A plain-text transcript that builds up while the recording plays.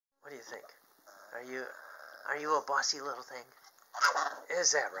you think? Are you a bossy little thing?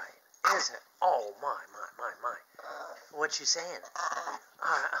 Is that right? Is it? Oh, my. What you saying?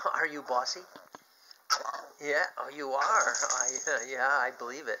 Are you bossy? Yeah, oh, you are. Yeah, I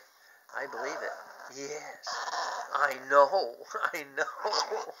believe it. I believe it. Yes. I know. I know.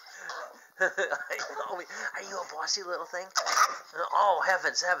 I know. Are you a bossy little thing? Oh,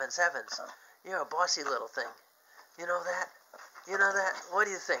 heavens. You're a bossy little thing. You know that? You know that? What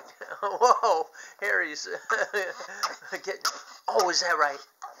do you think? Whoa, Harry's getting... Oh, is that right?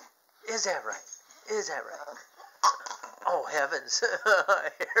 Is that right? Is that right? Oh, heavens.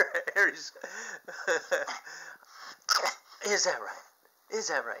 Harry's... Is that right? Is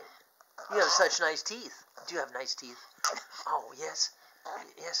that right? You have such nice teeth. Do you have nice teeth? Oh, yes.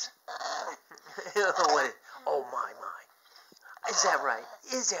 Yes. What? Oh, my. Is that right?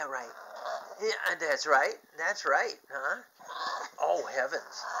 Is that right? Yeah, that's right. That's right, huh? Oh,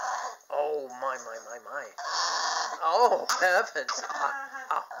 heavens. Oh, my. Oh, heavens.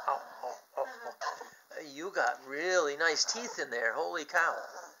 Oh. You got really nice teeth in there. Holy cow.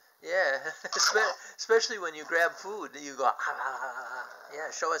 Yeah, especially when you grab food, you go, yeah,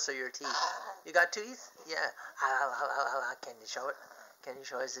 show us your teeth. You got teeth? Yeah. Can you show it? Can you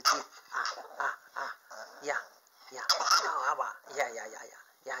show us the teeth? Yeah. Oh,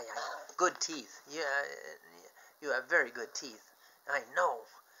 yeah. Good teeth. Yeah, you have very good teeth. I know.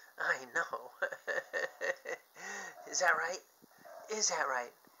 Is that right? Is that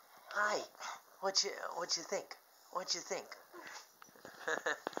right? Hi. What you think? What you think?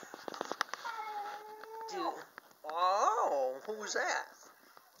 Oh, who's that?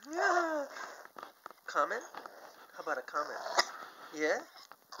 Yeah. Comment? How about a comment? Yeah?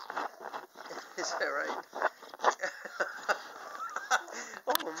 Is that right?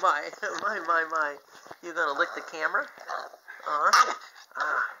 Oh, my. You gonna lick the camera? Wow.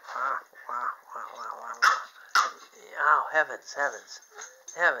 Oh, heavens.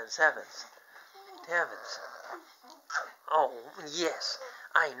 Oh, yes.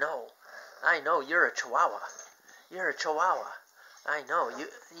 I know. You're a Chihuahua. I know.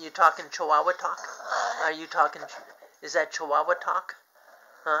 You talking Chihuahua talk? Are you talking... Is that Chihuahua talk?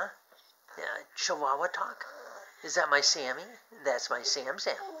 Huh? Yeah, Chihuahua talk? Is that my Sami? That's my Sam.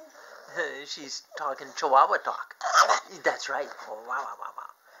 She's talking Chihuahua talk. That's right. Oh, wow.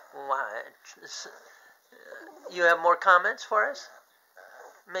 You have more comments for us?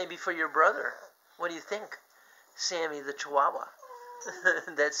 Maybe for your brother. What do you think? Sami the Chihuahua.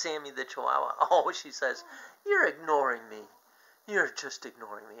 That's Sami the Chihuahua. Oh, she says, you're ignoring me. You're just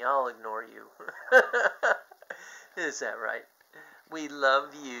ignoring me. I'll ignore you. Is that right? We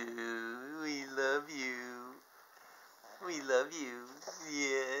love you.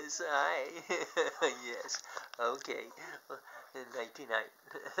 Yes, Yes. Okay. Nighty-night.